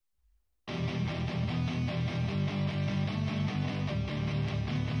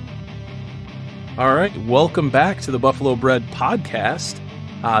All right, welcome back to the Buffalo Bread Podcast.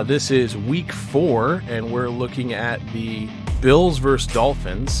 This is week 4, and we're looking at the Bills versus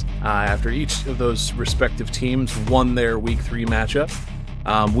Dolphins after each of those respective teams won their week 3 matchup.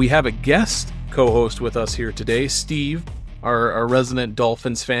 We have a guest co-host with us here today. Steve, our resident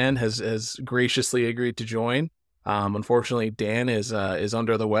Dolphins fan, has graciously agreed to join. Unfortunately, Dan is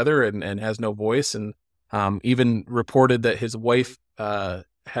under the weather and has no voice, and even reported that his wife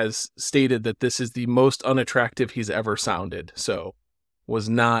has stated that this is the most unattractive he's ever sounded. So was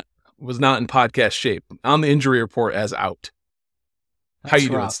not in podcast shape on the injury report as out. How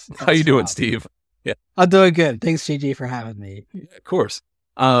you doing, Steve? Yeah, I'm doing good. Thanks, JJ, for having me. Yeah, of course.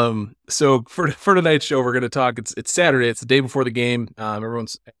 So for tonight's show, we're going to talk. It's Saturday. It's the day before the game.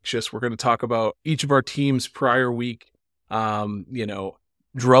 Everyone's anxious. We're going to talk about each of our team's prior week,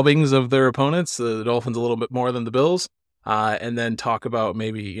 drubbings of their opponents. The Dolphins a little bit more than the Bills. And then talk about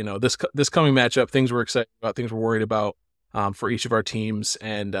maybe, this coming matchup, things we're excited about, things we're worried about for each of our teams,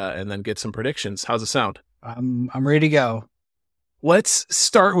 and then get some predictions. How's it sound? I'm ready to go. Let's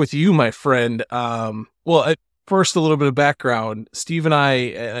start with you, my friend. First, a little bit of background. Steve and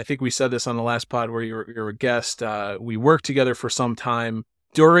I think we said this on the last pod where you were a guest. We worked together for some time.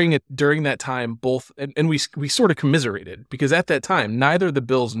 During that time, both, and we sort of commiserated because at that time, neither the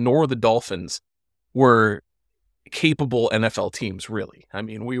Bills nor the Dolphins were capable NFL teams, really. I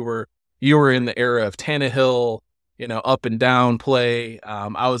mean, you were in the era of Tannehill, up and down play.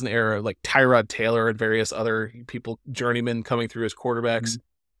 I was in the era of like Tyrod Taylor and various other people, journeymen coming through as quarterbacks.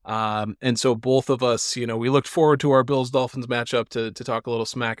 Mm-hmm. And so both of us, we looked forward to our Bills Dolphins matchup to talk a little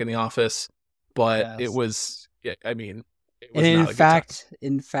smack in the office, but yes. It was not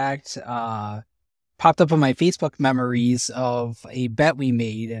in fact, popped up on my Facebook memories of a bet we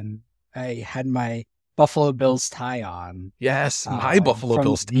made, and I had my Buffalo Bills tie on. Yes, my Buffalo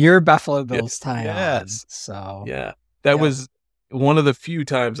Bills tie. Your Buffalo Bills tie on. So that was one of the few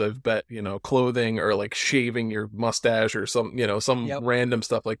times I've bet, clothing or like shaving your mustache or some random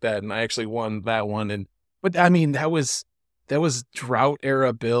stuff like that, and I actually won that one. But I mean, that was drought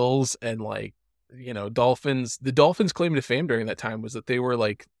era Bills, and like, Dolphins. The Dolphins' claim to fame during that time was that they were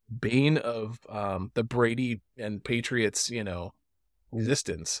like bane of the Brady and Patriots,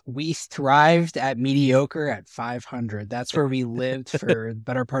 existence. We thrived at mediocre at 500. That's where we lived for the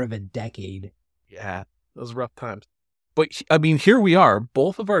better part of a decade. Yeah, those rough times. But I mean, here we are.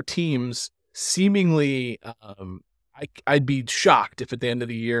 Both of our teams seemingly, I'd be shocked if at the end of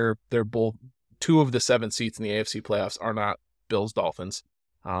the year they're both 2 of the 7 seats in the AFC playoffs are not Bills Dolphins.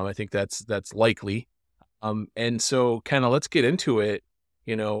 I think that's likely. And so kind of let's get into it.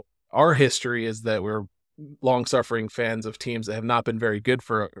 Our history is that we're long-suffering fans of teams that have not been very good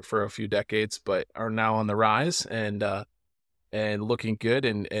for a few decades, but are now on the rise and looking good.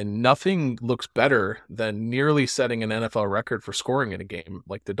 And nothing looks better than nearly setting an NFL record for scoring in a game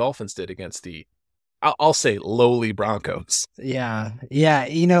like the Dolphins did against the, I'll say, lowly Broncos. Yeah.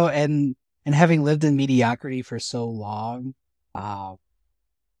 And having lived in mediocrity for so long,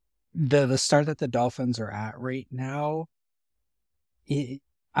 the start that the Dolphins are at right now,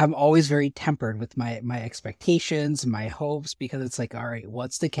 I'm always very tempered with my expectations, my hopes, because it's like, all right,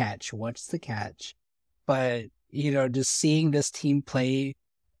 what's the catch? But, just seeing this team play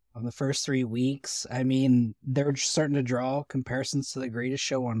on the first 3 weeks, I mean, they're starting to draw comparisons to the greatest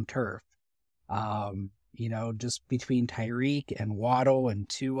show on turf. Just between Tyreek and Waddle and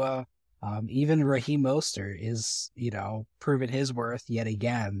Tua, even Raheem Mostert is, proven his worth yet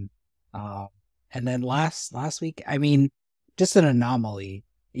again. And then last week, I mean, just an anomaly.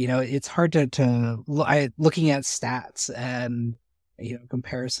 It's hard to looking at stats and,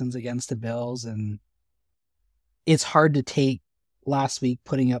 comparisons against the Bills, and it's hard to take last week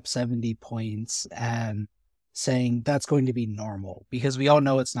putting up 70 points and saying that's going to be normal, because we all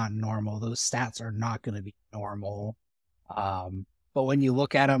know it's not normal. Those stats are not going to be normal. But when you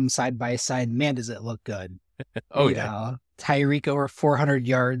look at them side by side, man, does it look good. Yeah. Tyreek over 400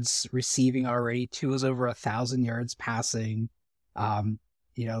 yards receiving already. Tua's over 1,000 yards passing.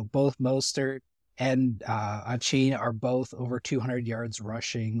 Both Mostert and Achane are both over 200 yards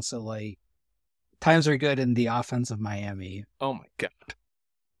rushing. So, like, times are good in the offense of Miami. Oh, my God.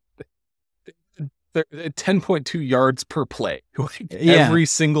 They're 10.2 yards per play. Every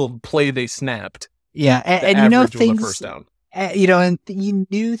single play they snapped. Yeah, and things, first down. And you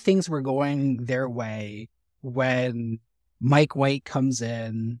knew things were going their way when Mike White comes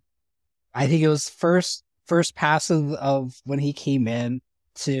in. I think it was first pass of when he came in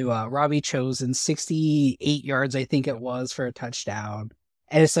to Robbie Chosen, 68 yards, I think it was, for a touchdown.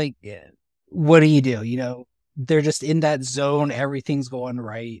 And it's like, what do? They're just in that zone. Everything's going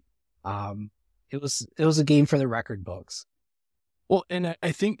right. it was a game for the record books. Well, and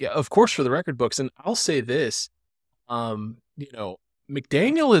I think, of course, for the record books, and I'll say this, McDaniel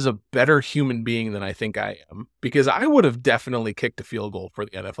is a better human being than I think I am, because I would have definitely kicked a field goal for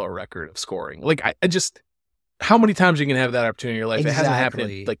the NFL record of scoring. Like, I just, how many times you can have that opportunity in your life? Exactly. It hasn't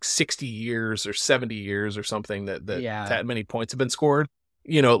happened in like 60 years or 70 years or something that many points have been scored.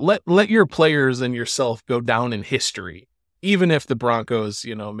 Let your players and yourself go down in history, even if the Broncos,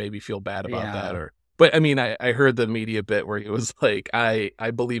 maybe feel bad about that. But I mean, I heard the media bit where he was like, I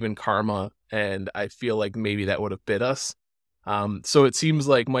believe in karma, and I feel like maybe that would have bit us. So it seems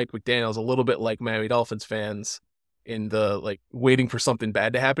like Mike McDaniel's a little bit like Miami Dolphins fans in the like waiting for something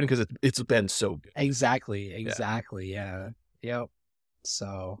bad to happen, because it's been so good. Exactly. Yeah. Yep.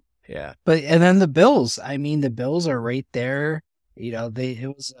 So yeah. But and then the Bills. I mean, the Bills are right there. It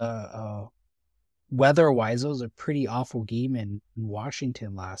was weather-wise, it was a pretty awful game in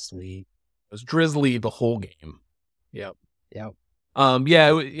Washington last week. It was drizzly the whole game. Yep. Yep.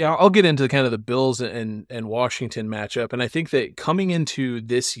 I'll get into kind of the Bills and Washington matchup. And I think that coming into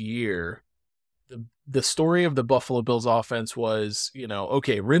this year, the story of the Buffalo Bills offense was,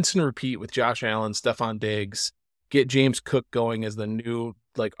 okay, rinse and repeat with Josh Allen, Stephon Diggs, get James Cook going as the new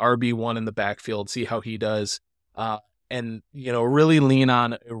like RB1 in the backfield, see how he does. And, really lean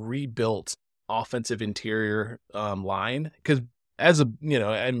on a rebuilt offensive interior line. Because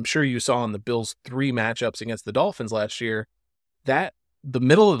I'm sure you saw in the Bills' 3 matchups against the Dolphins last year, that the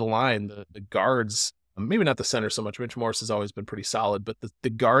middle of the line, the guards, maybe not the center so much. Mitch Morse has always been pretty solid, but the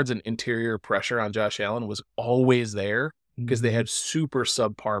guards and interior pressure on Josh Allen was always there, because they had super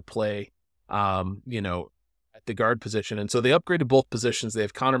subpar play, at the guard position. And so they upgraded both positions. They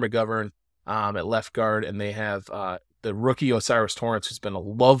have Connor McGovern at left guard, and they have the rookie Osiris Torrance, who's been a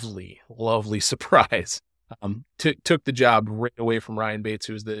lovely, lovely surprise. Took the job right away from Ryan Bates,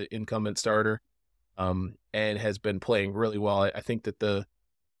 who's the incumbent starter, and has been playing really well. I think that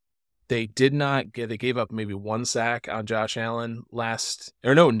they gave up maybe 1 sack on Josh Allen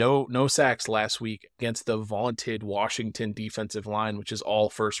no sacks last week against the vaunted Washington defensive line, which is all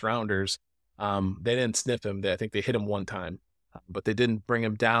first rounders. They didn't sniff him. I think they hit him 1 time, but they didn't bring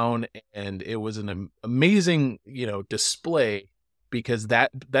him down. And it was an amazing, display, because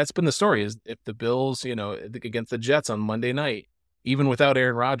that's been the story, is if the Bills, against the Jets on Monday night, even without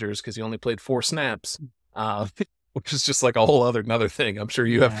Aaron Rodgers, because he only played 4 snaps, which is just like a whole another thing. I'm sure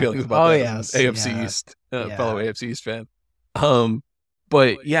you have feelings about that. Yes. AFC East, fellow AFC East fan.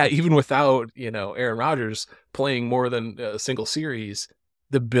 But yeah, even without, Aaron Rodgers playing more than a single series,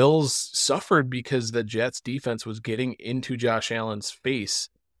 the Bills suffered because the Jets defense was getting into Josh Allen's face.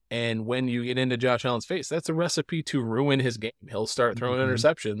 And when you get into Josh Allen's face, that's a recipe to ruin his game. He'll start throwing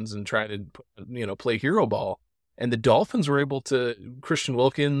interceptions and try to, play hero ball. And the Dolphins were able to, Christian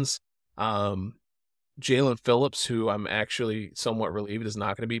Wilkins, Jalen Phillips, who I'm actually somewhat relieved is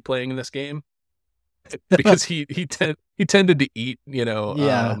not going to be playing in this game, because he tended to eat,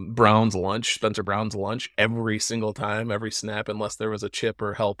 Spencer Brown's lunch every single time, every snap, unless there was a chip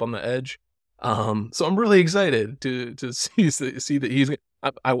or help on the edge. So I'm really excited to see that he's.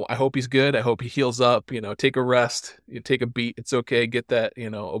 I hope he's good. I hope he heals up. Take a rest. You take a beat. It's okay. Get that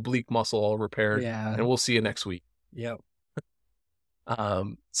oblique muscle all repaired. Yeah. And we'll see you next week. Yep.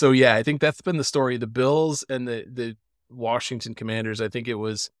 So yeah, I think that's been the story. The Bills and the Washington Commanders. I think it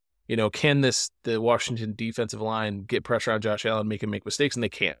was, can the Washington defensive line get pressure on Josh Allen, make him make mistakes? And they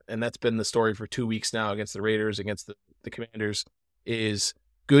can't. And that's been the story for 2 weeks now against the Raiders, against the Commanders, is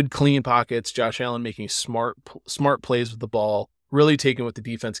good, clean pockets. Josh Allen making smart plays with the ball, really taking what the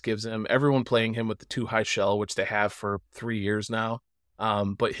defense gives him. Everyone playing him with the 2 high shell, which they have for 3 years now.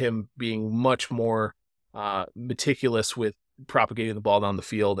 But him being much more meticulous with propagating the ball down the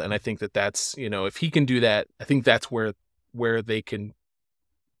field. And I think that's, if he can do that, I think that's where they can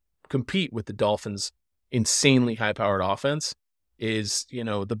compete with the Dolphins' insanely high-powered offense. Is,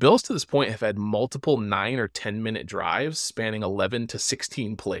 the Bills to this point have had multiple 9 or 10 minute drives spanning 11 to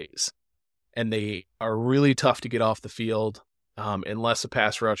 16 plays. And they are really tough to get off the field. Unless a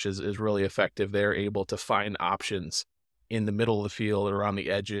pass rush is really effective, they're able to find options in the middle of the field, around the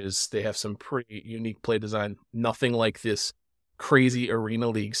edges. They have some pretty unique play design. Nothing like this crazy Arena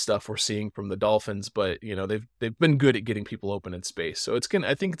League stuff we're seeing from the Dolphins, but they've been good at getting people open in space. So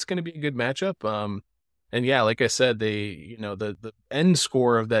I think it's gonna be a good matchup. And yeah, like I said, the end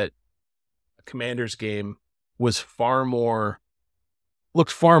score of that Commanders game was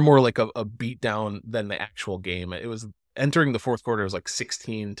looked far more like a beatdown than the actual game. It was entering the fourth quarter, it was like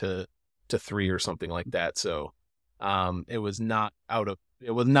 16-3 or something like that. So it was not out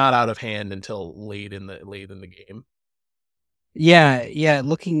of hand until late in the game. Yeah.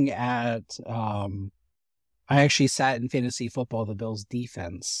 Looking at, I actually sat in fantasy football, the Bills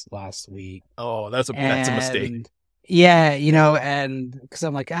defense last week. Oh, that's a mistake. And yeah, and because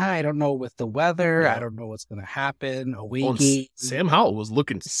I'm like, I don't know with the weather, I Yeah. don't know what's going to happen. Well, Away and game, Sam Howell was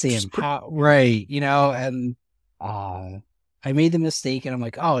looking Sam just pretty. How right, and uh, I made the mistake, and I'm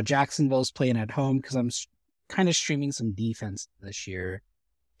like, oh, Jacksonville's playing at home because I'm kind of streaming some defense this year.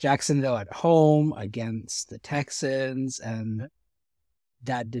 Jacksonville at home against the Texans, and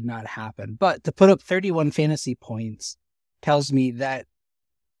that did not happen. But to put up 31 fantasy points tells me that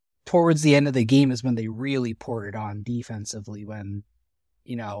towards the end of the game is when they really poured it on defensively when,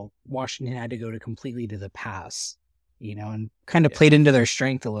 Washington had to go completely to the pass, and kind of Yeah. played into their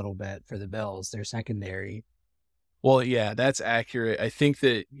strength a little bit for the Bills, their secondary. Well, yeah, that's accurate. I think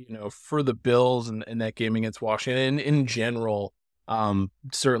that, for the Bills and that game against Washington in general,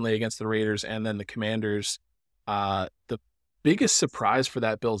 certainly against the Raiders and then the Commanders, the biggest surprise for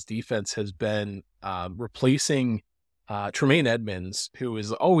that Bills defense has been replacing Tremaine Edmonds, who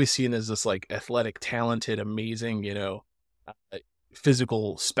is always seen as this like athletic, talented, amazing,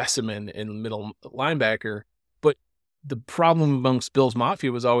 physical specimen in middle linebacker. But the problem amongst Bills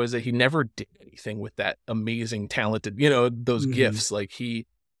Mafia was always that he never did anything with that amazing, talented, those gifts. Like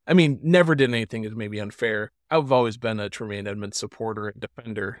never did anything is maybe unfair. I've always been a Tremaine Edmonds supporter and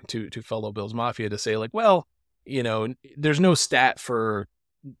defender to fellow Bills Mafia to say like, well, there's no stat for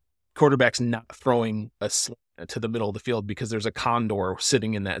quarterbacks not throwing a slant to the middle of the field because there's a condor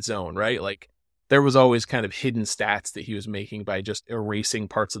sitting in that zone, right? Like there was always kind of hidden stats that he was making by just erasing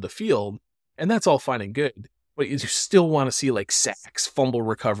parts of the field. And that's all fine and good. But you still want to see like sacks, fumble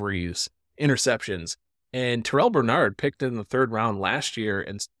recoveries, interceptions. And Terrell Bernard picked in the 3rd round last year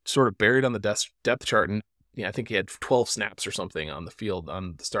and sort of buried on the depth chart. And I think he had 12 snaps or something on the field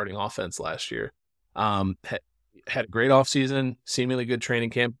on the starting offense last year. Had a great offseason, seemingly good training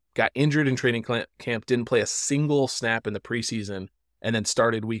camp, got injured in training camp, didn't play a single snap in the preseason, and then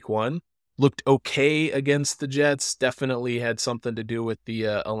started week 1. Looked okay against the Jets, definitely had something to do with the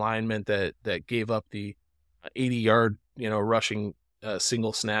alignment that gave up the 80-yard, rushing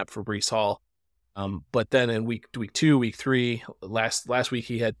single snap for Breece Hall. But then in week 2, week 3, last week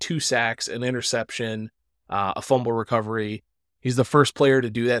he had 2 sacks, an interception, a fumble recovery. He's the first player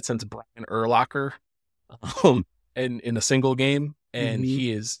to do that since Brian Urlacher, and in a single game, and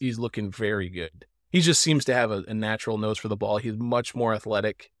he's looking very good. He just seems to have a natural nose for the ball. He's much more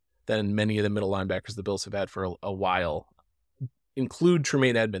athletic than many of the middle linebackers the Bills have had for a while. Include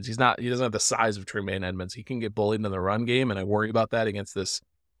Tremaine Edmonds. He doesn't have the size of Tremaine Edmonds. He can get bullied in the run game, and I worry about that against this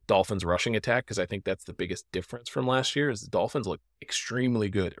Dolphins rushing attack because I think that's the biggest difference from last year is the Dolphins look extremely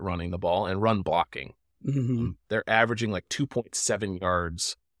good at running the ball and run blocking. They're averaging like 2.7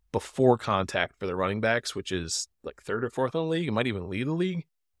 yards before contact for the running backs, which is like 3rd or 4th in the league. It might even lead the league.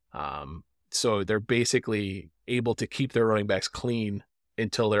 So they're basically able to keep their running backs clean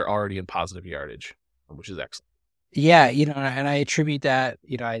until they're already in positive yardage, which is excellent. Yeah, and I attribute that,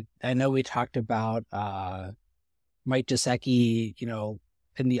 I know we talked about Mike Gesicki,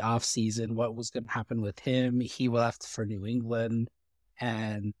 in the off season, what was going to happen with him. He left for New England,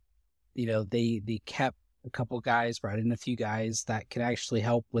 and they kept a couple guys, brought in a few guys that could actually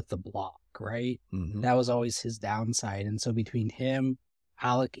help with the block, right? That was always his downside. And so between him,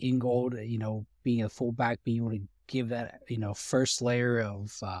 Alec Ingold, being a fullback, being able to give that, first layer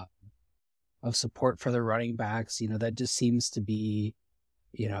of support for the running backs, that just seems to be,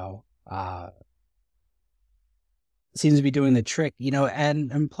 seems to be doing the trick,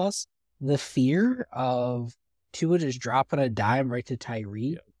 and plus the fear of Tua just dropping a dime right to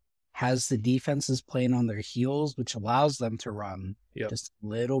Tyreek has the defenses playing on their heels, which allows them to run just a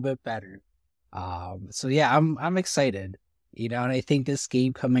little bit better. So yeah, I'm excited, and I think this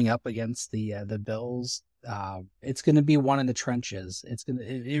game coming up against the Bills, it's going to be one in the trenches.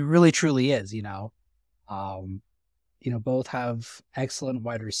 It really truly is, both have excellent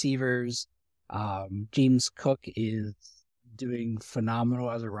wide receivers. James Cook is doing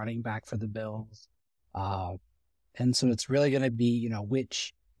phenomenal as a running back for the Bills. And so it's really going to be,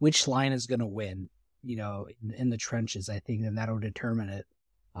 which line is going to win, in the trenches, I think, and that'll determine it.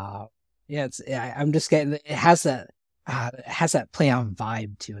 I'm just getting, it has that play on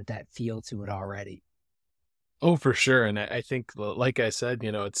vibe to it, that feel to it already. Oh, for sure. And I think, like I said,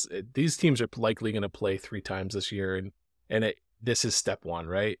 these teams are likely going to play 3 times this year. And this is step 1,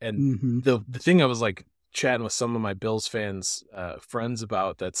 right? And the thing I was like chatting with some of my Bills fans, friends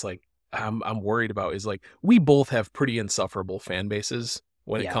about that's like, I'm worried about is like, we both have pretty insufferable fan bases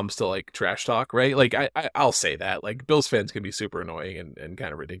when it comes to like trash talk, right? Like I'll say that like Bills fans can be super annoying and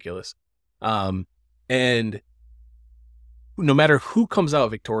kind of ridiculous. And no matter who comes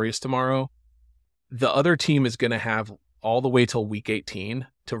out victorious tomorrow, the other team is going to have all the way till week 18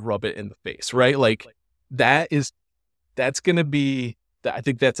 to rub it in the face, right? Like that's going to be, I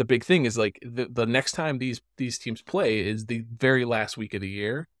think that's a big thing, is like the next time these teams play is the very last week of the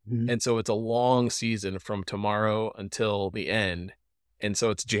year. Mhm. And so it's a long season from tomorrow until the end. And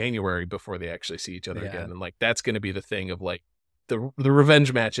so it's January before they actually see each other again. And like, that's going to be the thing of like, the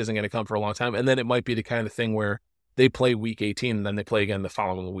revenge match isn't going to come for a long time. And then it might be the kind of thing where they play week 18 and then they play again the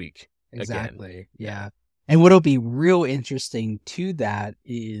following week. Exactly. Again. Yeah. And what'll be real interesting to that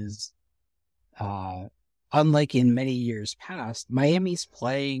is, unlike in many years past, Miami's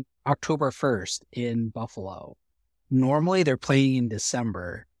playing October 1st in Buffalo. Normally they're playing in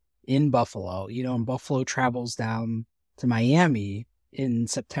December in Buffalo, and Buffalo travels down to Miami in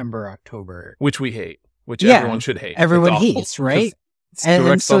September, October. Which we hate, which everyone should hate. Everyone hates, right?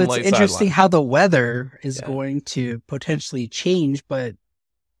 And so it's interesting how the weather is going to potentially change, but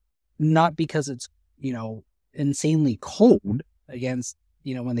not because it's, insanely cold against,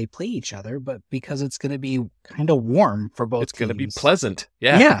 when they play each other, but because it's going to be kind of warm for both It's teams. going to be pleasant.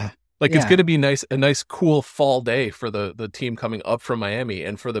 Yeah. Yeah. Like it's going to be a nice, cool fall day for the team coming up from Miami.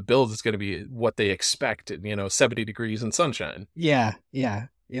 And for the Bills, it's going to be what they expect, 70 degrees and sunshine. Yeah. Yeah.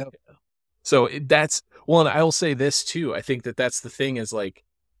 Yep. So and I will say this too. I think that's the thing is like,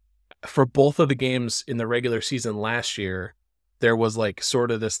 for both of the games in the regular season last year, there was like sort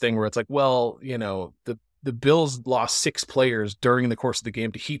of this thing where it's like, well, the Bills lost 6 players during the course of the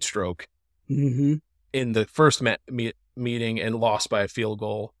game to heat stroke in the first meeting and lost by a field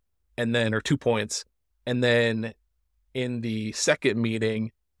goal, and then, or 2 points. And then in the second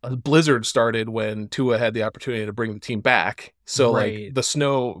meeting, a blizzard started when Tua had the opportunity to bring the team back. So like the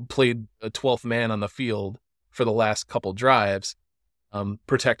snow played a 12th man on the field for the last couple drives,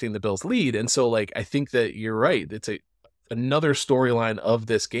 protecting the Bills' lead. And so like, I think that you're right. It's another storyline of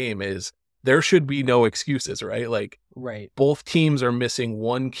this game is there should be no excuses, right? Like both teams are missing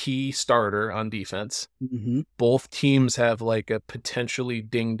one key starter on defense. Mm-hmm. Both teams have like a potentially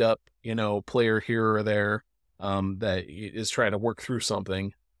dinged up, player here or there that is trying to work through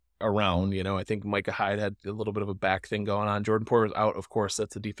something around. I think Micah Hyde had a little bit of a back thing going on. Jordan Porter's out, of course.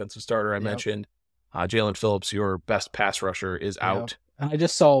 That's the defensive starter I mentioned. Jalen Phillips, your best pass rusher, is out. And I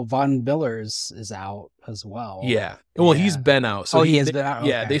just saw Von Billers is out as well. Yeah. Well, he's been out. So he has been out. Okay.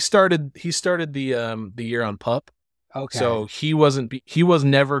 Yeah, he started the year on PUP. Okay. So he was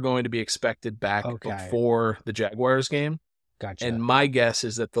never going to be expected back before the Jaguars game. Gotcha. And my guess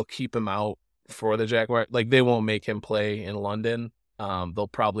is that they'll keep him out for the Jaguars. Like they won't make him play in London. They'll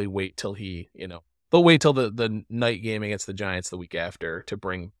probably wait till they'll wait till the night game against the Giants the week after to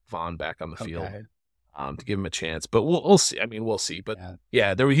bring Von back on the field. To give him a chance, but we'll see. I mean, we'll see. But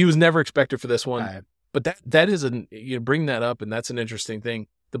he was never expected for this one. But that is you bring that up, and that's an interesting thing.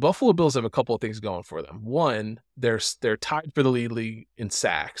 The Buffalo Bills have a couple of things going for them. One, they're tied for the league in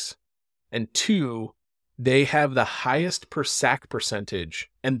sacks, and 2, they have the highest per sack percentage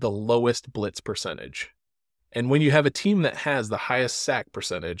and the lowest blitz percentage. And when you have a team that has the highest sack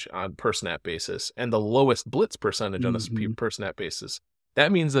percentage on per snap basis and the lowest blitz percentage on a per snap basis,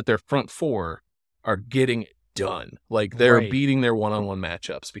 that means that their front four are getting it done. Like they're beating their one-on-one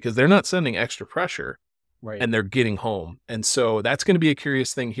matchups because they're not sending extra pressure and they're getting home. And so that's going to be a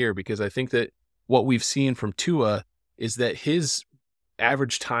curious thing here because I think that what we've seen from Tua is that his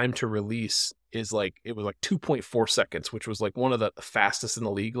average time to release is it was 2.4 seconds, which was like one of the fastest in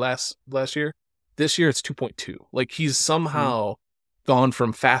the league last year. This year it's 2.2. Like he's somehow gone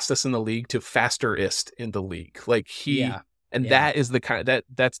from fastest in the league to fasterest in the league. Like that is the kind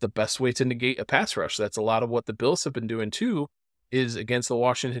that's the best way to negate a pass rush. That's a lot of what the Bills have been doing too, is against the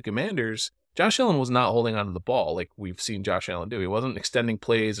Washington Commanders. Josh Allen was not holding onto the ball like we've seen Josh Allen do. He wasn't extending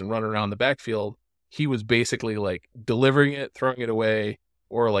plays and running around the backfield. He was basically like delivering it, throwing it away,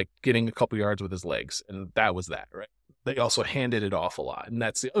 or like getting a couple yards with his legs. And that was that, right? They also handed it off a lot. And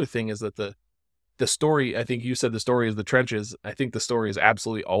that's the other thing is that the story, I think you said the story is the trenches. I think the story is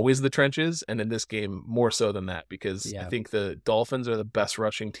absolutely always the trenches. And in this game, more so than that, because I think the Dolphins are the best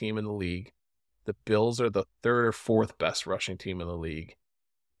rushing team in the league. The Bills are the 3rd or 4th best rushing team in the league.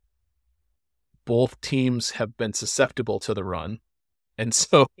 Both teams have been susceptible to the run. And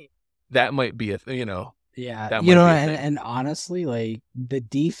so that might be and honestly, like the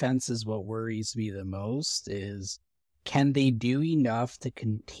defense is what worries me the most is, can they do enough to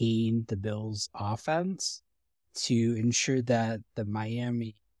contain the Bills' offense to ensure that the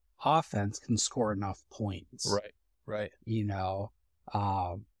Miami offense can score enough points? Right.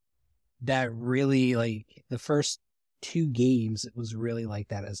 That really, like, the first 2 games, it was really like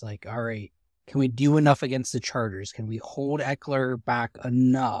that. It's like, all right, Can we do enough against the Chargers? Can we hold Eckler back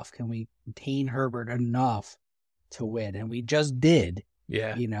enough? Can we contain Herbert enough to win? And we just did.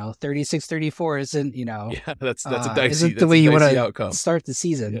 Yeah. 36-34 isn't, Yeah, that's a dicey, isn't the way you want to outcome. Start the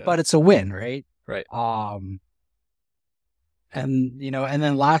season, but it's a win, right? Right. And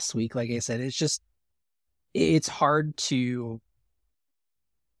then last week, like I said, it's hard to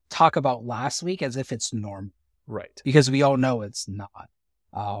talk about last week as if it's normal. Right. Because we all know it's not.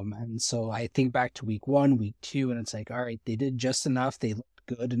 And so I think back to week 1, week 2, and it's like, all right, they did just enough. They looked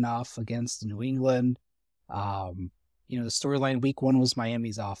good enough against New England. The storyline week 1 was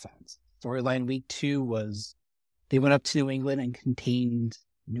Miami's offense. Storyline week 2 was they went up to New England and contained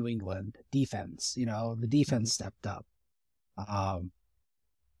New England defense. The defense stepped up.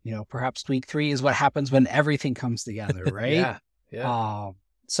 Perhaps week 3 is what happens when everything comes together, right? Yeah.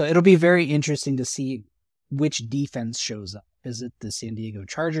 So it'll be very interesting to see which defense shows up. Is it the San Diego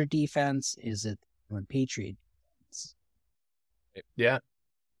Charger defense? Is it the Patriot defense? Yeah.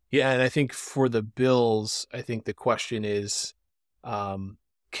 Yeah, and I think for the Bills, I think the question is,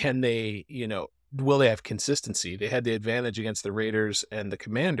 can they, will they have consistency? They had the advantage against the Raiders and the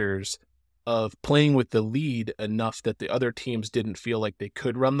Commanders of playing with the lead enough that the other teams didn't feel like they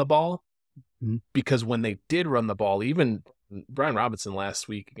could run the ball. Mm-hmm. Because when they did run the ball, even Brian Robinson last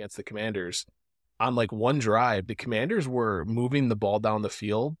week against the Commanders, on like one drive, the Commanders were moving the ball down the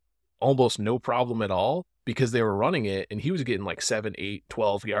field almost no problem at all because they were running it, and he was getting like 7, 8,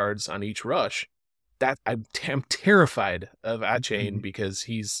 12 yards on each rush. That I'm terrified of Achane because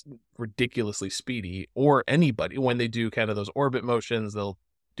he's ridiculously speedy, or anybody. When they do kind of those orbit motions, they'll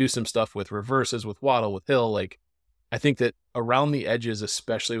do some stuff with reverses, with Waddle, with Hill. Like, I think that around the edges,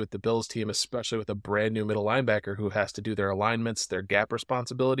 especially with the Bills team, especially with a brand new middle linebacker who has to do their alignments, their gap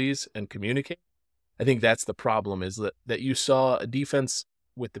responsibilities, and communicate, I think that's the problem, is that you saw a defense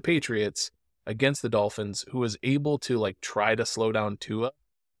with the Patriots against the Dolphins who was able to like try to slow down Tua,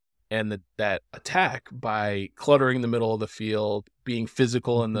 and that attack by cluttering the middle of the field, being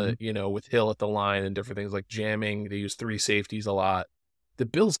physical in the, with Hill at the line and different things like jamming. They use 3 safeties a lot. The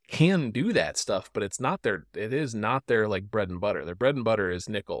Bills can do that stuff, but it is not their like bread and butter. Their bread and butter is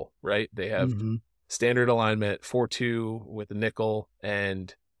nickel, right? They have standard alignment, 4-2 with the nickel,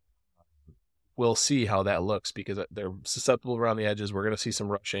 and we'll see how that looks because they're susceptible around the edges. We're going to see some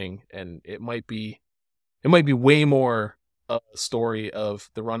rushing, and it might be way more a story of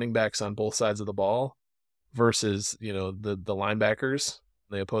the running backs on both sides of the ball versus, the linebackers,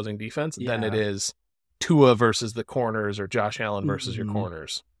 the opposing defense, than it is Tua versus the corners or Josh Allen versus your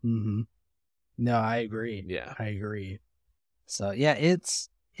corners. Mm-hmm. No, I agree. Yeah, I agree. So yeah, it's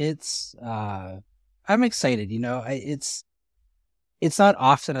I'm excited. It's not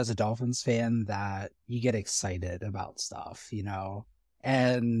often as a Dolphins fan that you get excited about stuff,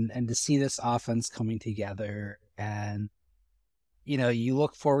 and to see this offense coming together, and you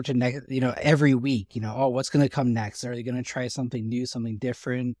look forward to next, every week, what's going to come next? Are they going to try something new, something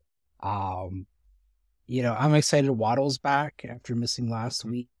different? I'm excited Waddle's back after missing last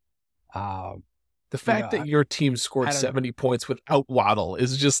week. The fact that your team scored 70 points without Waddle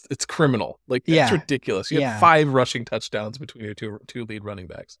is it's criminal. Like, that's ridiculous. You have 5 rushing touchdowns between your two lead running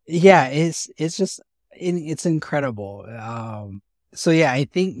backs. Yeah, it's incredible. So yeah, I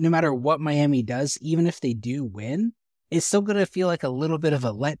think no matter what Miami does, even if they do win, it's still going to feel like a little bit of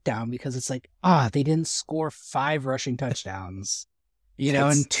a letdown because it's like, they didn't score 5 rushing touchdowns,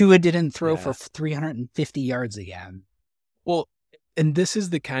 and Tua didn't throw for 350 yards again. Well, and this is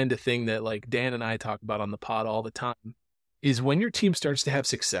the kind of thing that like Dan and I talk about on the pod all the time, is when your team starts to have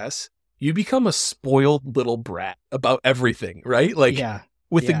success, you become a spoiled little brat about everything, right? Like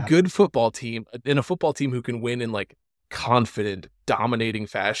with a good football team, and a football team who can win in like confident, dominating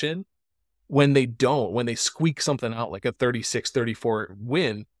fashion, when they squeak something out like a 36-34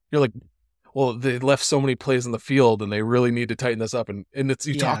 win, you're like, well, they left so many plays on the field and they really need to tighten this up. And it's,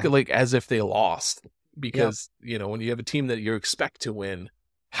 you talk like as if they lost. Because, when you have a team that you expect to win,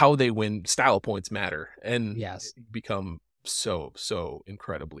 how they win, style points matter, and become so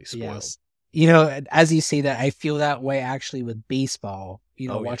incredibly spoiled. Yes. As you say that, I feel that way actually with baseball,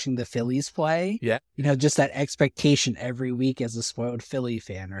 watching the Phillies play. Yeah. Just that expectation every week as a spoiled Philly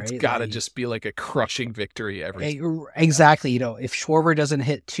fan, right? It's got to just be like a crushing victory every Exactly. If Schwarber doesn't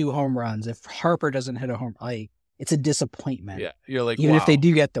hit 2 home runs, if Harper doesn't hit a home, it's a disappointment. Yeah. You're like, even if they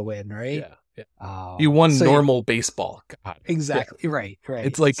do get the win, right? Yeah. You won normal baseball. God. Exactly. Yeah. Right.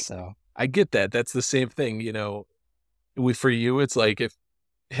 It's like, I get that. That's the same thing, for you, it's like if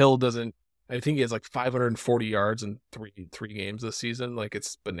Hill doesn't, I think he has like 540 yards in three games this season. Like,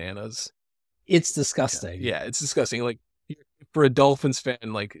 it's bananas. It's disgusting. Yeah, it's disgusting. Like, for a Dolphins fan,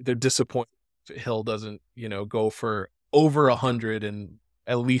 like, they're disappointed Hill doesn't, go for over 100 and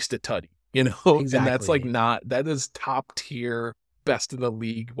at least a tutty, Exactly. and that's like that is top tier, best in the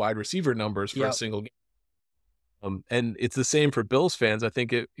league wide receiver numbers for a single game. And it's the same for Bills fans. I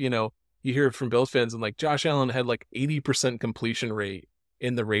think you hear it from Bills fans, and like Josh Allen had like 80% completion rate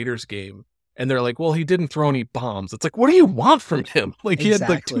in the Raiders game. And they're like, well, he didn't throw any bombs. It's like, what do you want from him? Like, he had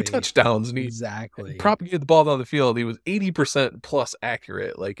like 2 touchdowns and he propagated the ball down the field. He was 80% plus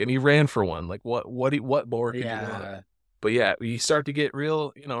accurate. Like, and he ran for one. Like, what more could you want? But yeah, you start to get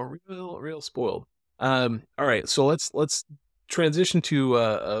real spoiled. All right. So let's transition to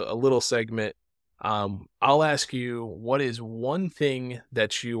a little segment. I'll ask you, what is one thing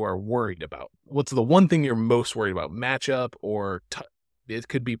that you are worried about? What's the one thing you're most worried about? Matchup or it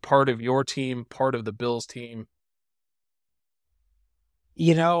could be part of your team, part of the Bills team.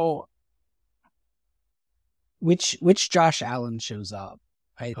 Which Josh Allen shows up?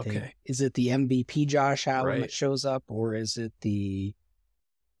 I think. Is it the MVP Josh Allen that shows up, or is it you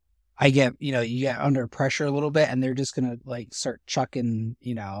get under pressure a little bit and they're just gonna like start chucking,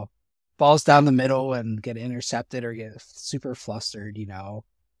 balls down the middle and get intercepted or get super flustered, and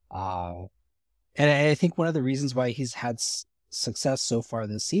I think one of the reasons why he's had success so far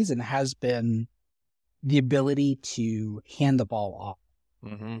this season has been the ability to hand the ball off.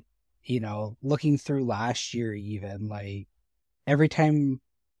 Mm-hmm. Looking through last year, even like every time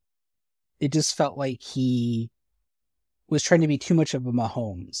it just felt like he was trying to be too much of a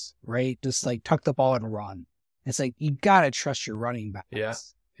Mahomes, right? Just like tuck the ball and run. It's like, you got to trust your running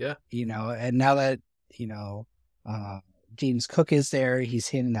backs. Yeah. And now that, James Cook is there, he's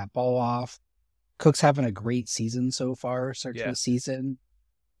handing that ball off. Cook's having a great season so far, start to the season,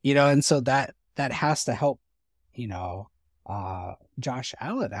 and so that has to help, Josh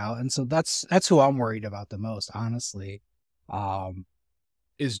Allen out. And so that's who I'm worried about the most, honestly. Also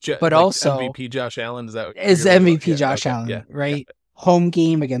MVP Josh Allen? Is MVP Josh Allen, right? Yeah. Home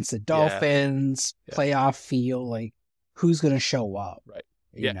game against the Dolphins, playoff feel, like who's going to show up, right?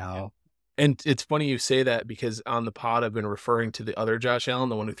 Yeah. And it's funny you say that, because on the pod, I've been referring to the other Josh Allen,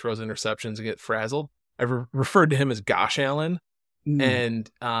 the one who throws interceptions and gets frazzled. I've referred to him as Gosh Allen. And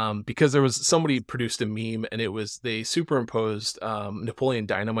because there was somebody produced a meme, and they superimposed Napoleon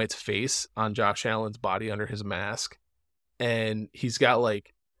Dynamite's face on Josh Allen's body under his mask. And he's got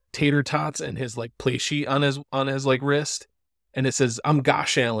like tater tots and his like play sheet on his like wrist. And it says, "I'm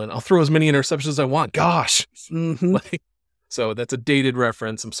Gosh Allen. I'll throw as many interceptions as I want. Gosh." Mm-hmm. So that's a dated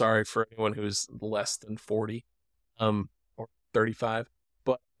reference. I'm sorry for anyone who's less than 40, or 35.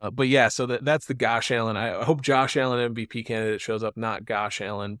 But yeah, so that's the Gosh Allen. I hope Josh Allen MVP candidate shows up, not Gosh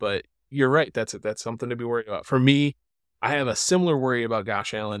Allen. But you're right. That's something to be worried about. For me, I have a similar worry about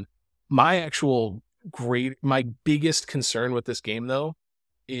Gosh Allen. My biggest concern with this game, though,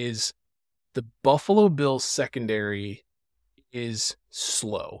 is the Buffalo Bills secondary is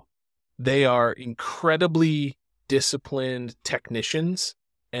slow. They are incredibly disciplined technicians,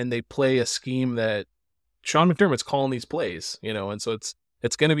 and they play a scheme that Sean McDermott's calling these plays, and so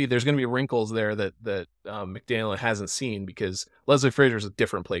there's going to be wrinkles there that McDaniel hasn't seen, because Leslie Frazier is a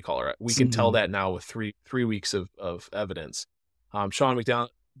different play caller. We can tell that now with three weeks of evidence. Sean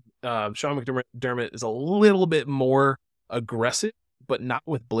McDermott is a little bit more aggressive, but not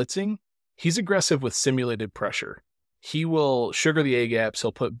with blitzing. He's aggressive with simulated pressure. He will sugar the A-gaps.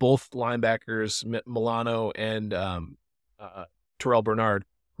 He'll put both linebackers, Milano and Terrell Bernard,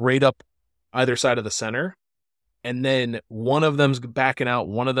 right up either side of the center. And then one of them's backing out,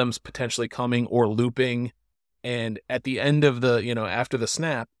 one of them's potentially coming or looping. And at the end of after the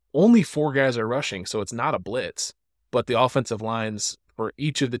snap, only 4 guys are rushing. So it's not a blitz. But the offensive lines for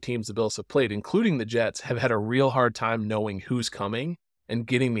each of the teams the Bills have played, including the Jets, have had a real hard time knowing who's coming and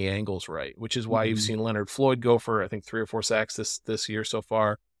getting the angles right, which is why you've seen Leonard Floyd go for, I think, 3 or 4 sacks this year so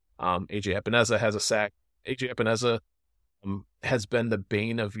far. AJ Epineza has a sack. AJ Epineza has been the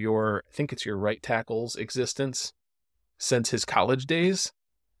bane of I think it's your right tackle's existence since his college days.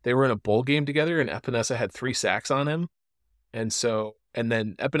 They were in a bowl game together, and Epineza had 3 sacks on him. And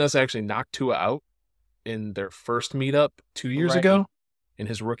then Epineza actually knocked Tua out in their first meetup 2 years ago in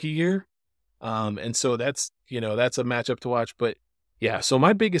his rookie year. And so that's a matchup to watch. But yeah, so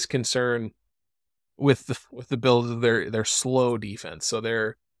my biggest concern with the Bills is their slow defense.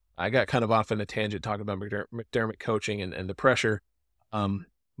 So I got kind of off on a tangent talking about McDermott coaching and the pressure.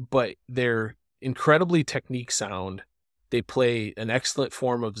 But they're incredibly technique sound. They play an excellent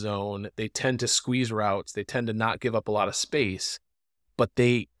form of zone. They tend to squeeze routes. They tend to not give up a lot of space, but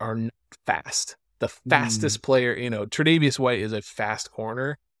they are not fast. The fastest player, Tre'Davious White is a fast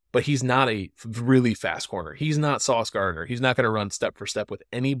corner. but he's not a really fast corner. He's not Sauce Gardner. He's not going to run step for step with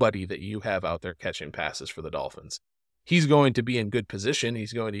anybody that you have out there catching passes for the Dolphins. He's going to be in good position.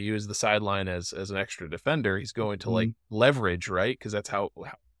 He's going to use the sideline as an extra defender. He's going to like leverage, right? Because that's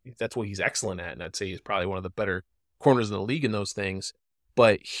that's what he's excellent at. And I'd say he's probably one of the better corners in the league in those things,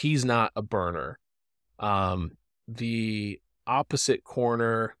 but he's not a burner. The opposite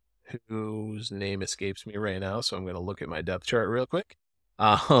corner, whose name escapes me right now, so I'm going to look at my depth chart real quick,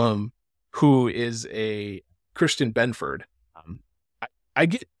 who is a Christian Benford. I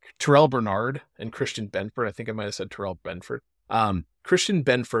get Terrell Bernard and Christian Benford. I think I might have said Terrell Benford. Christian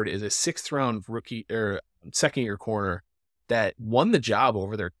Benford is a 6th round rookie or second year corner that won the job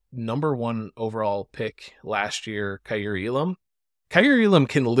over their number 1 overall pick last year, Kaiir Elam. Kaiir Elam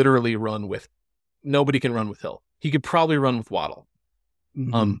can literally run with, nobody can run with Hill. He could probably run with Waddle.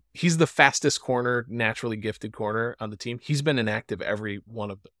 He's the fastest corner, naturally gifted corner on the team. He's been inactive every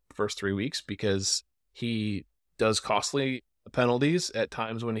one of the first 3 weeks because he does costly penalties at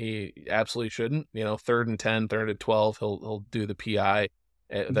times when he absolutely shouldn't. 3rd and 10, 3rd and 12, he'll do the PI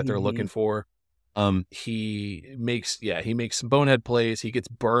that they're looking for. He makes some bonehead plays. He gets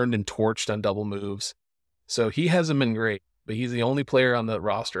burned and torched on double moves. So he hasn't been great, but he's the only player on the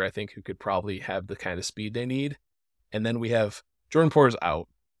roster, I think, who could probably have the kind of speed they need. And then we have Jordan Porter's out.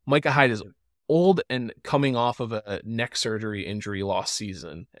 Micah Hyde is old and coming off of a neck surgery injury lost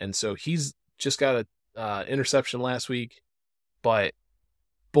season. And so he's just got a interception last week, but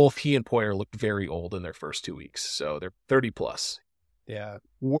both he and Poyer looked very old in their first 2 weeks. So they're 30 plus. Yeah.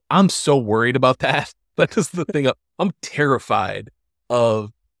 I'm so worried about that. That is the thing. I'm terrified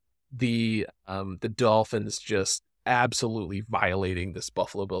of the Dolphins just absolutely violating this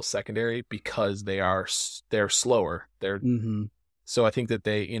Buffalo Bills secondary because they're slower. So I think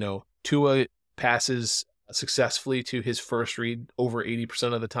that Tua passes successfully to his first read over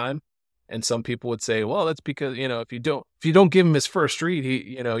 80% of the time. And some people would say, well, that's because, if you don't give him his first read,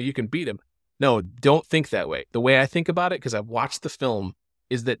 you can beat him. No, don't think that way. The way I think about it, because I've watched the film,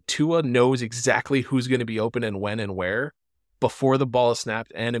 is that Tua knows exactly who's going to be open and when and where before the ball is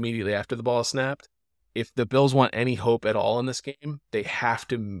snapped and immediately after the ball is snapped. If the Bills want any hope at all in this game, they have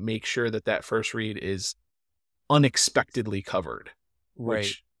to make sure that first read is unexpectedly covered,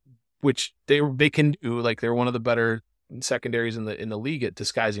 right? Which they can do. Like, they're one of the better secondaries in the league at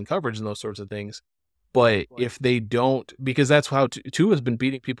disguising coverage and those sorts of things. But if they don't, because that's how Tua's been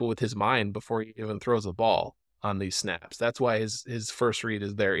beating people with his mind before he even throws the ball on these snaps. That's why his first read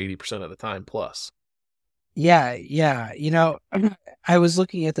is there 80% of the time plus. Yeah. I was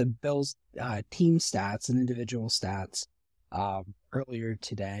looking at the Bills team stats and individual stats earlier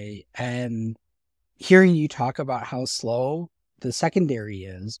today, and hearing you talk about how slow the secondary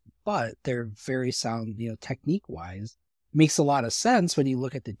is, but they're very sound, technique wise, makes a lot of sense when you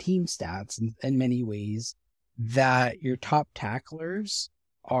look at the team stats in many ways, that your top tacklers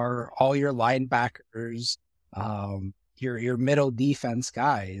are all your linebackers, your middle defense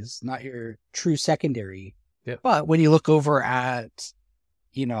guys, not your true secondary. Yep. But when you look over at,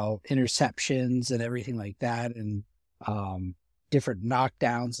 interceptions and everything like that, and different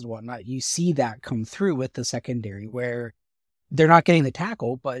knockdowns and whatnot, you see that come through with the secondary where they're not getting the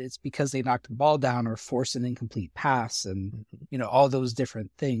tackle, but it's because they knocked the ball down or forced an incomplete pass and, all those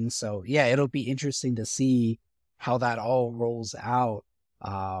different things. So yeah, it'll be interesting to see how that all rolls out.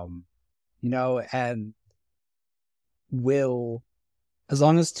 And as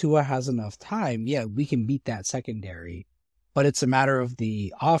long as Tua has enough time, yeah, we can beat that secondary, but it's a matter of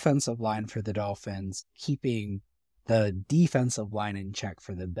the offensive line for the Dolphins keeping the defensive line in check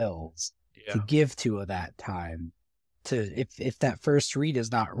for the Bills to give Tua that time to, if that first read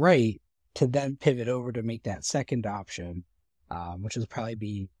is not right, to then pivot over to make that second option, which will probably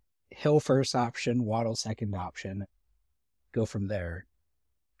be Hill first option, Waddle second option, go from there.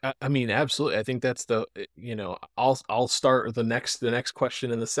 I mean, absolutely. I think that's I'll start the next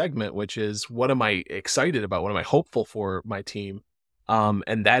question in the segment, which is, what am I excited about? What am I hopeful for my team?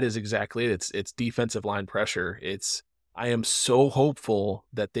 And that is exactly it. It's defensive line pressure. I am so hopeful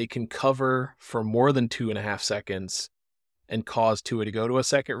that they can cover for more than 2.5 seconds and cause Tua to go to a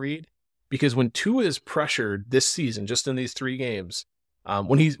second read. Because when Tua is pressured this season, just in these 3 games,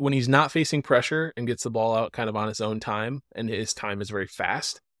 when he's not facing pressure and gets the ball out kind of on his own time, and his time is very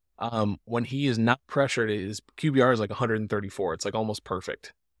fast, when he is not pressured, his QBR is like 134. It's like almost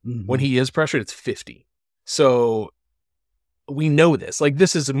perfect. Mm-hmm. When he is pressured, it's 50. So we know this. Like,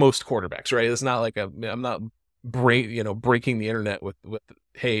 this is most quarterbacks, right? It's not like I'm not breaking the internet with,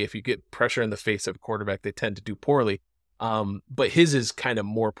 hey, if you get pressure in the face of a quarterback, they tend to do poorly. But his is kind of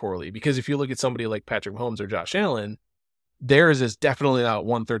more poorly, because if you look at somebody like Patrick Mahomes or Josh Allen, theirs is definitely not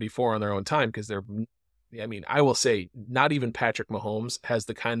 134 on their own time because I will say not even Patrick Mahomes has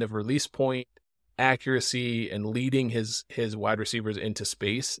the kind of release point accuracy and leading his wide receivers into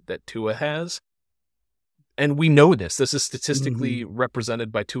space that Tua has. And we know this. This is statistically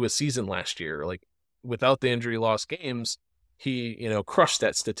represented by Tua's season last year. Like, without the injury loss games, he, crushed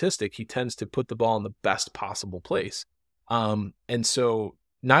that statistic. He tends to put the ball in the best possible place. And so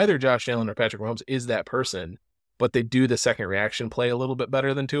neither Josh Allen or Patrick Mahomes is that person, but they do the second reaction play a little bit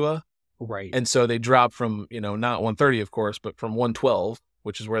better than Tua. Right. And so they drop from, not 130, of course, but from 112,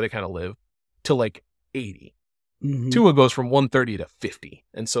 which is where they kind of live, to like 80. Tua goes from 130 to 50.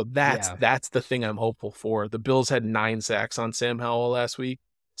 And so that's the thing I'm hopeful for. The Bills had 9 sacks on Sam Howell last week.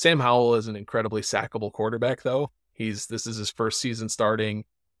 Sam Howell is an incredibly sackable quarterback, though. This is his first season starting.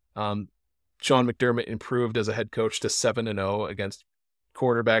 Sean McDermott improved as a head coach to 7-0 against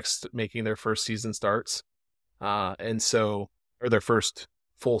quarterbacks making their first season starts. Or their first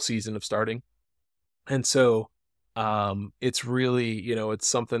full season of starting. And so it's really, it's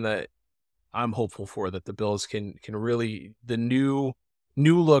something that I'm hopeful for, that the Bills can really, the new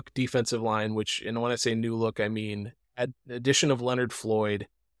look defensive line, and when I say new look, I mean addition of Leonard Floyd,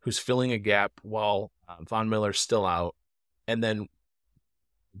 who's filling a gap while Von Miller's still out. And then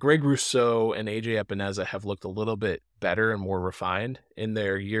Greg Rousseau and AJ Epineza have looked a little bit better and more refined in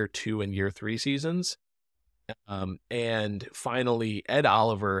their year 2 and year 3 seasons. And finally, Ed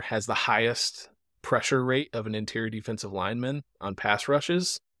Oliver has the highest pressure rate of an interior defensive lineman on pass rush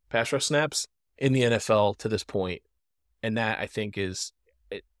snaps in the NFL to this point. And that, I think, is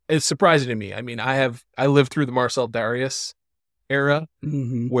surprising to me. I mean, I lived through the Marcel Darius era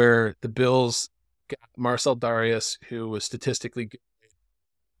where the Bills got Marcel Darius, who was statistically good,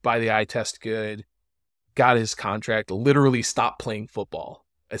 by the eye test good, got his contract, literally stopped playing football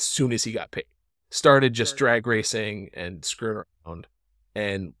as soon as he got paid. Started just drag racing and screwing around,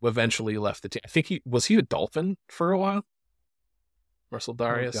 and eventually left the team. I think he was a Dolphin for a while. Marcel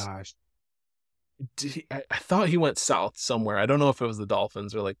Darius. Oh gosh. I thought he went south somewhere. I don't know if it was the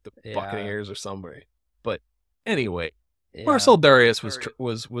Dolphins or like the Buccaneers or somewhere. But anyway, Marcel Darius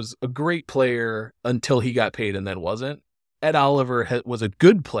was a great player until he got paid and then wasn't. Ed Oliver was a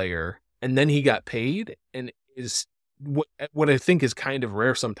good player and then he got paid, and is what I think is kind of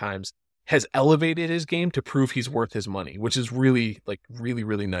rare sometimes, has elevated his game to prove he's worth his money, which is really,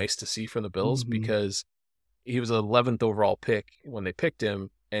 really nice to see from the Bills, because he was an 11th overall pick when they picked him,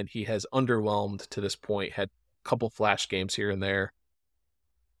 and he has underwhelmed to this point, had a couple flash games here and there.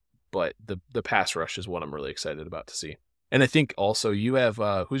 But the pass rush is what I'm really excited about to see. And I think also you have,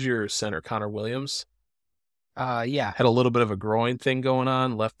 who's your center, Connor Williams? Yeah. Had a little bit of a groin thing going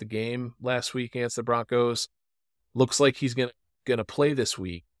on, left the game last week against the Broncos. Looks like he's gonna play this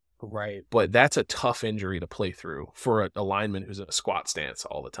week. Right. But that's a tough injury to play through for a lineman who's in a squat stance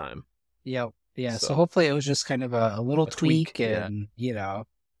all the time. Yeah. Yeah. So hopefully it was just kind of a little tweak and,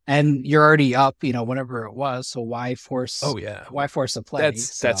 and you're already up, whenever it was. So why force? Oh yeah. Why force a play?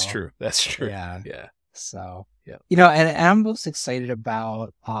 That's true. That's true. Yeah. Yeah. So, yeah. And I'm most excited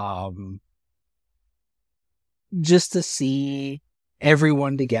about, just to see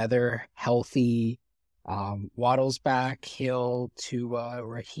everyone together, healthy. Waddle's back, Hill, Tua,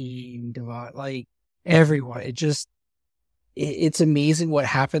 Raheem, Devon, like everyone. It's amazing what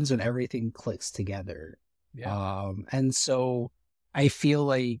happens when everything clicks together. Yeah. And so I feel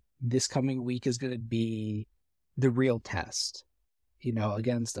like this coming week is going to be the real test,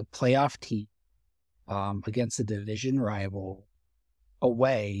 against a playoff team, against a division rival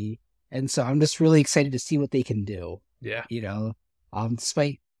away. And so I'm just really excited to see what they can do. Yeah.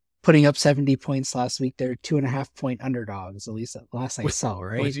 Despite putting up 70 points last week, they're 2.5-point underdogs, at least last I saw,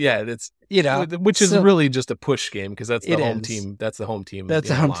 right? That's, which is so, really just a push game, because that's the home team. That's the home team. That's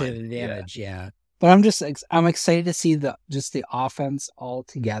the home team advantage. Yeah. But I'm excited to see the offense all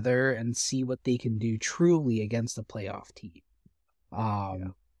together and see what they can do truly against the playoff team.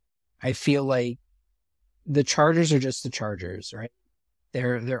 I feel like the Chargers are just the Chargers, right?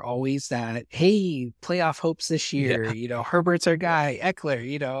 They're always that, hey, playoff hopes this year. Herbert's our guy,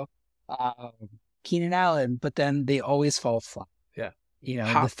 Eckler, Keenan Allen, but then they always fall flat. Yeah.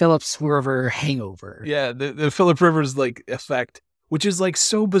 The Phillips River hangover. Yeah, the Phillip Rivers effect, which is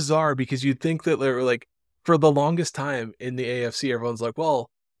so bizarre, because you'd think that they're for the longest time in the AFC, everyone's like, well,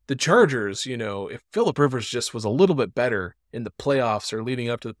 the Chargers, if Phillip Rivers just was a little bit better in the playoffs or leading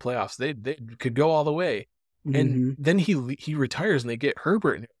up to the playoffs, they could go all the way. And then he retires and they get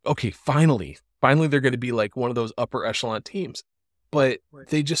Herbert. And, okay, finally they're going to be like one of those upper echelon teams. But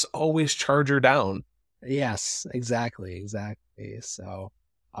they just always charge her down. Yes, exactly. So,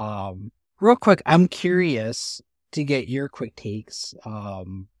 real quick, I'm curious, to get your quick takes.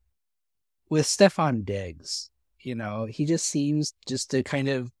 With Stephon Diggs, he just seems just to kind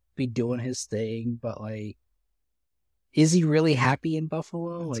of be doing his thing, but like, is he really happy in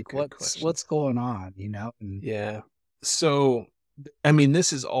Buffalo? That's like, what's going on? Yeah. So, I mean,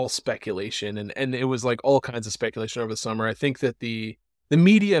 this is all speculation, and it was like all kinds of speculation over the summer. I think that the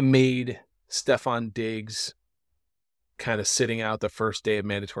media made Stephon Diggs kind of sitting out the first day of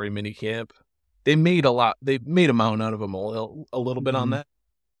mandatory minicamp. They made a mountain out of him a little bit on that.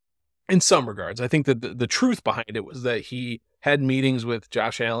 In some regards, I think that the truth behind it was that he had meetings with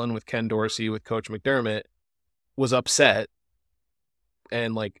Josh Allen, with Ken Dorsey, with Coach McDermott, was upset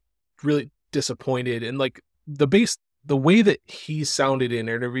and like really disappointed. And like the way that he sounded in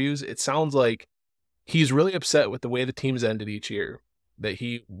interviews, it sounds like he's really upset with the way the teams ended each year, that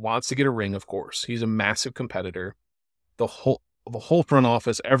he wants to get a ring. Of course, he's a massive competitor. The whole front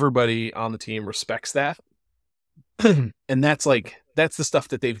office, everybody on the team respects that. And that's the stuff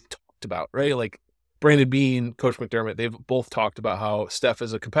that they've talked about, right? Like Brandon Beane, Coach McDermott, they've both talked about how Steph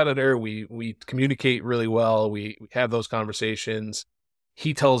is a competitor. We communicate really well. We have those conversations.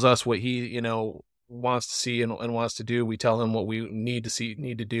 He tells us what he, wants to see and wants to do. We tell him what we need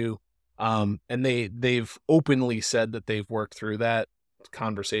to do. And they've openly said that they've worked through that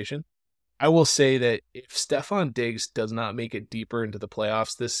conversation. I will say that if Stephon Diggs does not make it deeper into the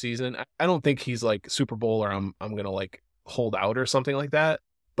playoffs this season, I don't think he's like Super Bowl or I'm going to like hold out or something like that.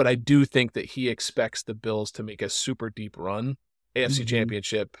 But I do think that he expects the Bills to make a super deep run, AFC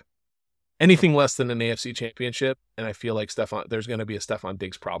Championship, anything less than an AFC Championship. And I feel like there's going to be a Stephon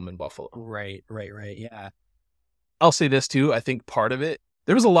Diggs problem in Buffalo. Right. Yeah. I'll say this too. I think part of it,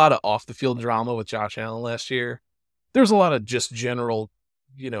 there was a lot of off the field drama with Josh Allen last year. There was a lot of just general,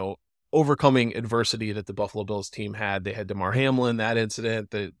 overcoming adversity that the Buffalo Bills team had. They had DeMar Hamlin, that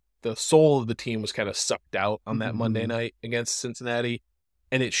incident, the soul of the team was kind of sucked out on that Monday night against Cincinnati.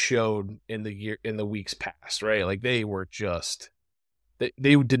 And it showed in the weeks past, right? Like they were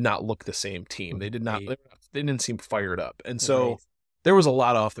they did not look the same team. They didn't seem fired up. And so there was a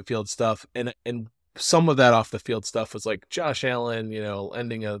lot of off the field stuff. And some of that off the field stuff was like Josh Allen,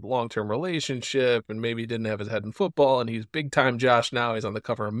 ending a long-term relationship and maybe didn't have his head in football. And he's big time Josh now. He's on the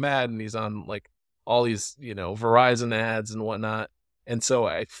cover of Madden. He's on like all these, Verizon ads and whatnot. And so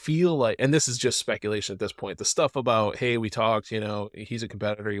I feel like, and this is just speculation at this point, the stuff about, hey, we talked, he's a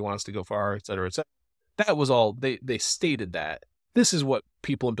competitor, he wants to go far, et cetera, that was all, they stated that. This is what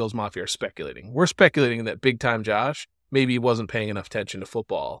people in Bills Mafia are speculating. We're speculating that big time Josh maybe wasn't paying enough attention to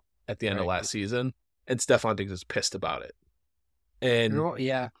football at the end of last season, and Stephon Diggs is pissed about it. And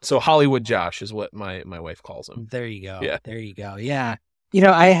so Hollywood Josh is what my wife calls him. There you go. Yeah. There you go. Yeah.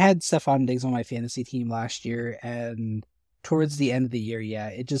 I had Stephon Diggs on my fantasy team last year, and towards the end of the year,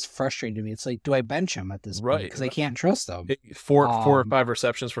 it just frustrated me. It's like, do I bench him at this point? Because I can't trust him. Four or five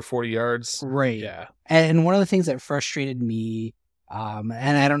receptions for 40 yards. Right. Yeah. And one of the things that frustrated me, and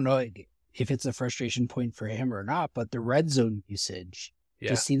I don't know if it's a frustration point for him or not, but the red zone usage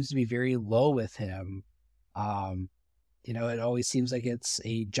just seems to be very low with him. It always seems like it's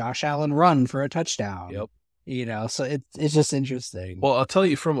a Josh Allen run for a touchdown. Yep. So it's just interesting. Well, I'll tell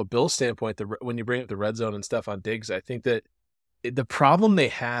you from a Bills standpoint, when you bring up the red zone and Stephon Diggs, I think that the problem they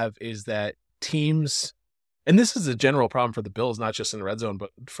have is that teams, and this is a general problem for the Bills, not just in the red zone, but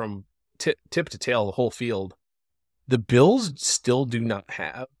from tip to tail, the whole field, the Bills still do not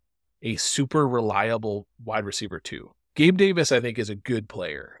have a super reliable wide receiver too. Gabe Davis, I think, is a good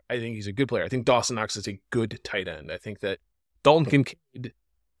player. I think Dawson Knox is a good tight end. I think that Dalton Kincaid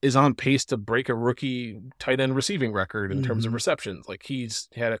is on pace to break a rookie tight end receiving record in terms of receptions. Like he's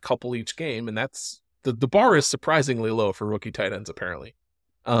had a couple each game, and that's the bar is surprisingly low for rookie tight ends, apparently.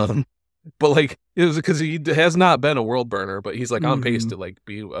 But like it was because he has not been a world burner, but he's like on pace to like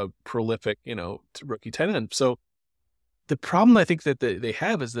be a prolific, rookie tight end. So the problem I think that they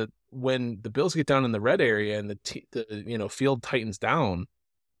have is that when the Bills get down in the red area and the field tightens down,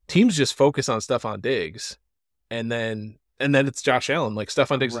 teams just focus on Stephon Diggs, and then it's Josh Allen. Like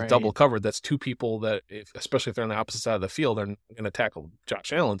Stephon Diggs is double covered. That's two people that, especially if they're on the opposite side of the field, are going to tackle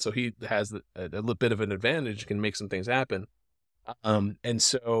Josh Allen. So he has a little bit of an advantage, can make some things happen. And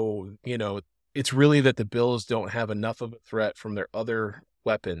so, it's really that the Bills don't have enough of a threat from their other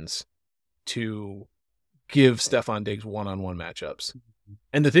weapons to give Stephon Diggs one-on-one matchups.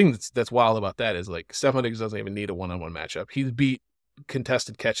 And the thing that's wild about that is like Stephon Diggs doesn't even need a one-on-one matchup. He's beat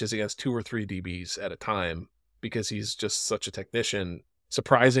contested catches against 2 or 3 DBs at a time because he's just such a technician,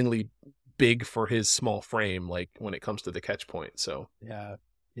 surprisingly big for his small frame, like when it comes to the catch point. So yeah.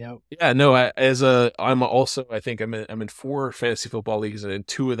 No, I think I'm in 4 fantasy football leagues, and in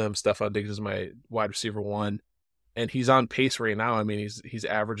 2 of them, Stephon Diggs is my wide receiver 1. and he's on pace right now. I mean, he's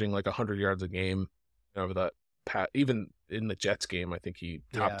averaging like 100 yards a game over that. Even in the Jets game, I think he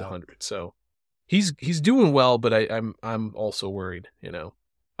topped 100. So he's doing well, but I'm also worried.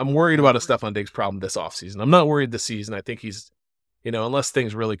 I'm worried about a Stephon Diggs problem this offseason. I'm not worried this season. I think he's, unless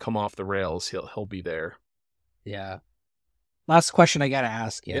things really come off the rails, he'll be there. Yeah. Last question I got to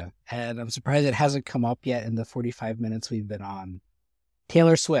ask you, and I'm surprised it hasn't come up yet in the 45 minutes we've been on.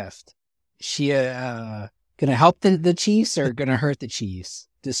 Taylor Swift, she going to help the Chiefs or going to hurt the Chiefs?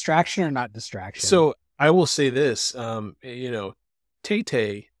 Distraction or not distraction? So I will say this,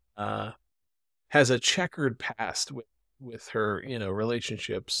 Tay-Tay has a checkered past with her,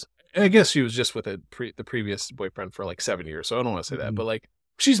 relationships. I guess she was just with the previous boyfriend for like 7 years, so I don't want to say that, but like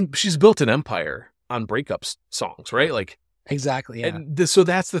she's built an empire on breakups songs, right? Like exactly, yeah. And so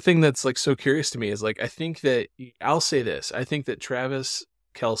that's the thing that's like so curious to me is like I think that I'll say this: I think that Travis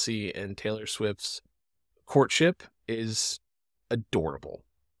Kelce and Taylor Swift's courtship is adorable.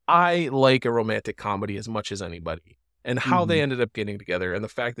 I like a romantic comedy as much as anybody. And how they ended up getting together and the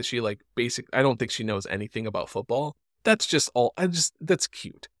fact that she like I don't think she knows anything about football. That's just that's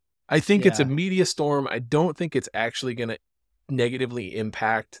cute. I think it's a media storm. I don't think it's actually going to negatively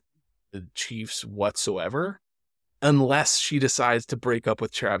impact the Chiefs whatsoever unless she decides to break up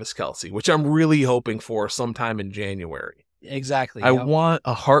with Travis Kelce, which I'm really hoping for sometime in January. Exactly. I want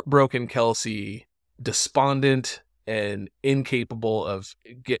a heartbroken Kelce, despondent and incapable of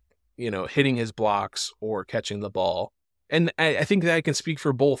hitting his blocks or catching the ball. And I think that I can speak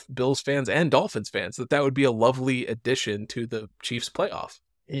for both Bills fans and Dolphins fans that would be a lovely addition to the Chiefs playoff.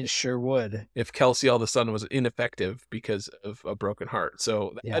 It sure would. If Kelce all of a sudden was ineffective because of a broken heart.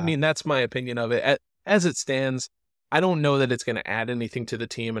 So, I mean, that's my opinion of it. As it stands, I don't know that it's going to add anything to the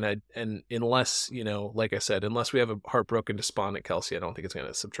team. And unless, like I said, unless we have a heartbroken, despondent Kelce, I don't think it's going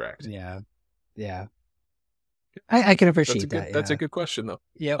to subtract. Yeah. Yeah. I can appreciate that. That's a good question, though.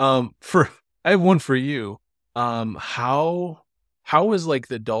 Yep. I have one for you. How is like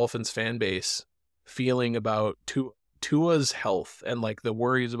the Dolphins fan base feeling about Tua's health and like the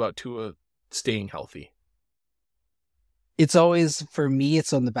worries about Tua staying healthy? It's always, for me,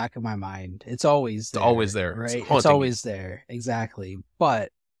 it's on the back of my mind. It's always there. It's always there. Right? It's always there. Exactly.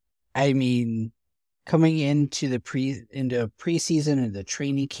 But I mean, coming into preseason and the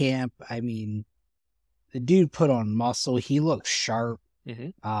training camp, I mean, the dude put on muscle. He looked sharp.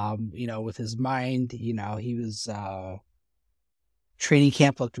 With his mind, he was training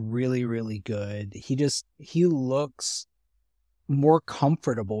camp looked really, really good. He looks more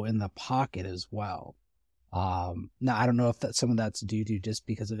comfortable in the pocket as well. Now I don't know if some of that's due to just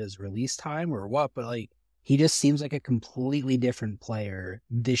because of his release time or what, but like he just seems like a completely different player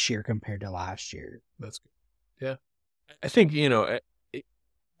this year compared to last year. That's good. Yeah. I think,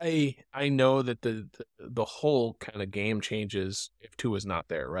 I know that the whole kind of game changes if Tua's not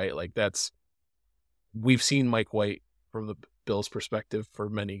there, right? Like we've seen Mike White from the Bills' perspective for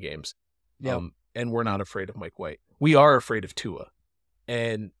many games. And we're not afraid of Mike White. We are afraid of Tua.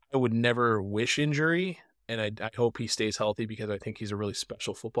 And I would never wish injury, and I hope he stays healthy because I think he's a really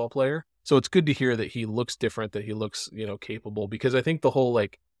special football player. So it's good to hear that he looks different, that he looks, capable, because I think the whole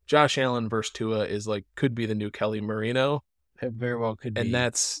like Josh Allen versus Tua is like could be the new Kelly Marino. It very well could be. And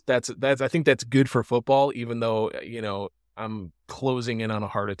that's I think that's good for football, even though, I'm closing in on a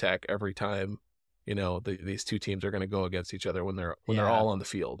heart attack every time, these two teams are going to go against each other when they're all on the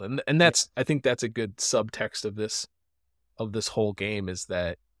field. And that's, I think that's a good subtext of this whole game is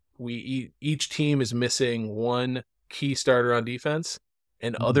that each team is missing one key starter on defense,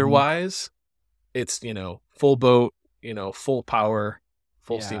 and otherwise it's, full boat, full power,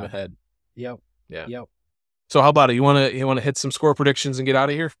 full steam ahead. Yep. Yeah. Yep. So how about it? You want to hit some score predictions and get out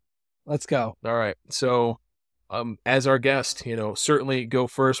of here? Let's go. All right. So, as our guest, certainly go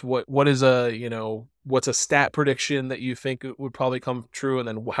first. What is what's a stat prediction that you think would probably come true? And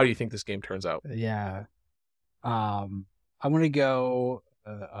then how do you think this game turns out? Yeah. I'm going to go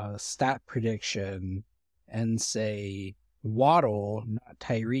a stat prediction and say Waddle, not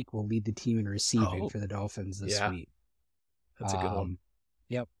Tyreek, will lead the team in receiving for the Dolphins this week. That's a good one.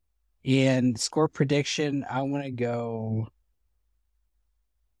 Yep. And score prediction, I want to go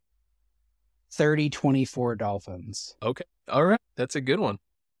 30-24 Dolphins. Okay. All right. That's a good one.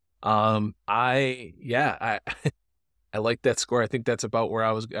 I like that score. I think that's about where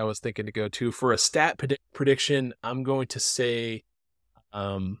I was thinking to go to. For a stat prediction, I'm going to say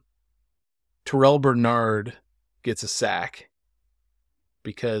Terrell Bernard gets a sack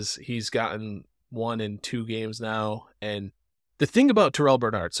because he's gotten one in 2 games now. And the thing about Terrell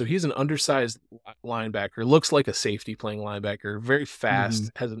Bernard, so he's an undersized linebacker, looks like a safety playing linebacker, very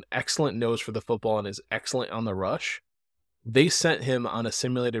fast, has an excellent nose for the football, and is excellent on the rush. They sent him on a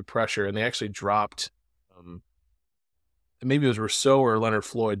simulated pressure, and they actually dropped, maybe it was Rousseau or Leonard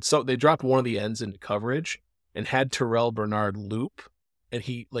Floyd. So they dropped one of the ends into coverage and had Terrell Bernard loop, and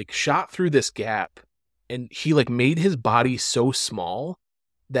he like shot through this gap, and he like made his body so small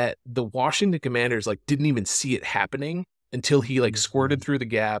that the Washington Commanders like didn't even see it happening until he like squirted through the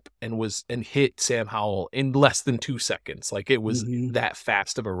gap and hit Sam Howell in less than 2 seconds. Like it was that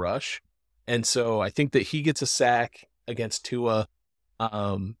fast of a rush. And so I think that he gets a sack against Tua,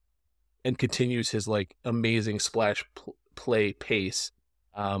 and continues his like amazing splash play pace.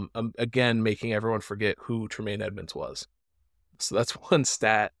 Again, making everyone forget who Tremaine Edmonds was. So that's one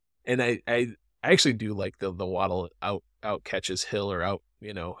stat. And I actually do like the Waddle out catches Hill, or out,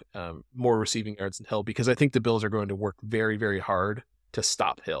 more receiving yards than Hill, because I think the Bills are going to work very, very hard to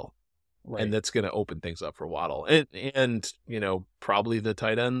stop Hill. Right. And that's going to open things up for Waddle and probably the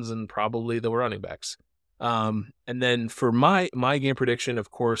tight ends and probably the running backs. And then for my game prediction,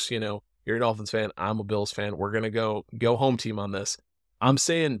 of course, you're a Dolphins fan, I'm a Bills fan. We're going to go home team on this. I'm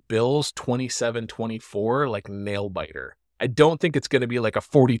saying Bills 27-24, like nail biter. I don't think it's going to be like a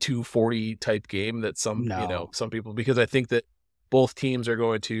 42-40 type game that some people, because I think that both teams are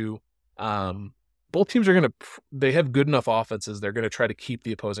going to, they have good enough offenses. They're going to try to keep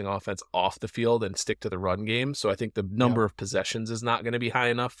the opposing offense off the field and stick to the run game. So I think the number of possessions is not going to be high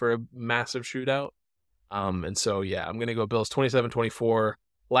enough for a massive shootout. And so, I'm going to go Bills 27-24,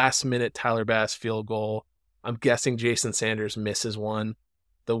 last minute Tyler Bass field goal. I'm guessing Jason Sanders misses one.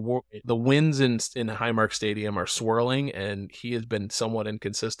 The winds in Highmark Stadium are swirling, and he has been somewhat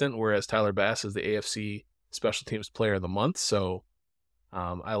inconsistent, whereas Tyler Bass is the AFC Special Teams Player of the Month. So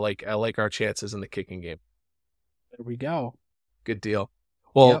I like our chances in the kicking game. There we go. Good deal.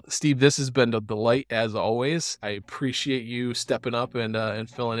 Well, Steve, this has been a delight as always. I appreciate you stepping up and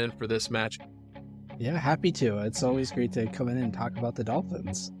filling in for this match. Yeah, happy to. It's always great to come in and talk about the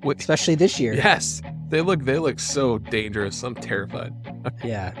Dolphins, especially this year. Yes, they look so dangerous. I'm terrified.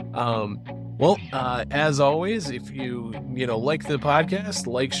 Yeah. Well, as always, if you like the podcast,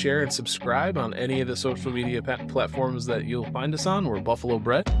 like, share, and subscribe on any of the social media platforms that you'll find us on. We're Buffalo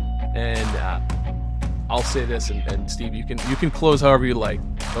Bred, and I'll say this, and Steve, you can close however you like.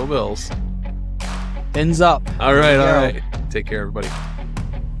 Go Bills. Fins up. All right. Take care, everybody.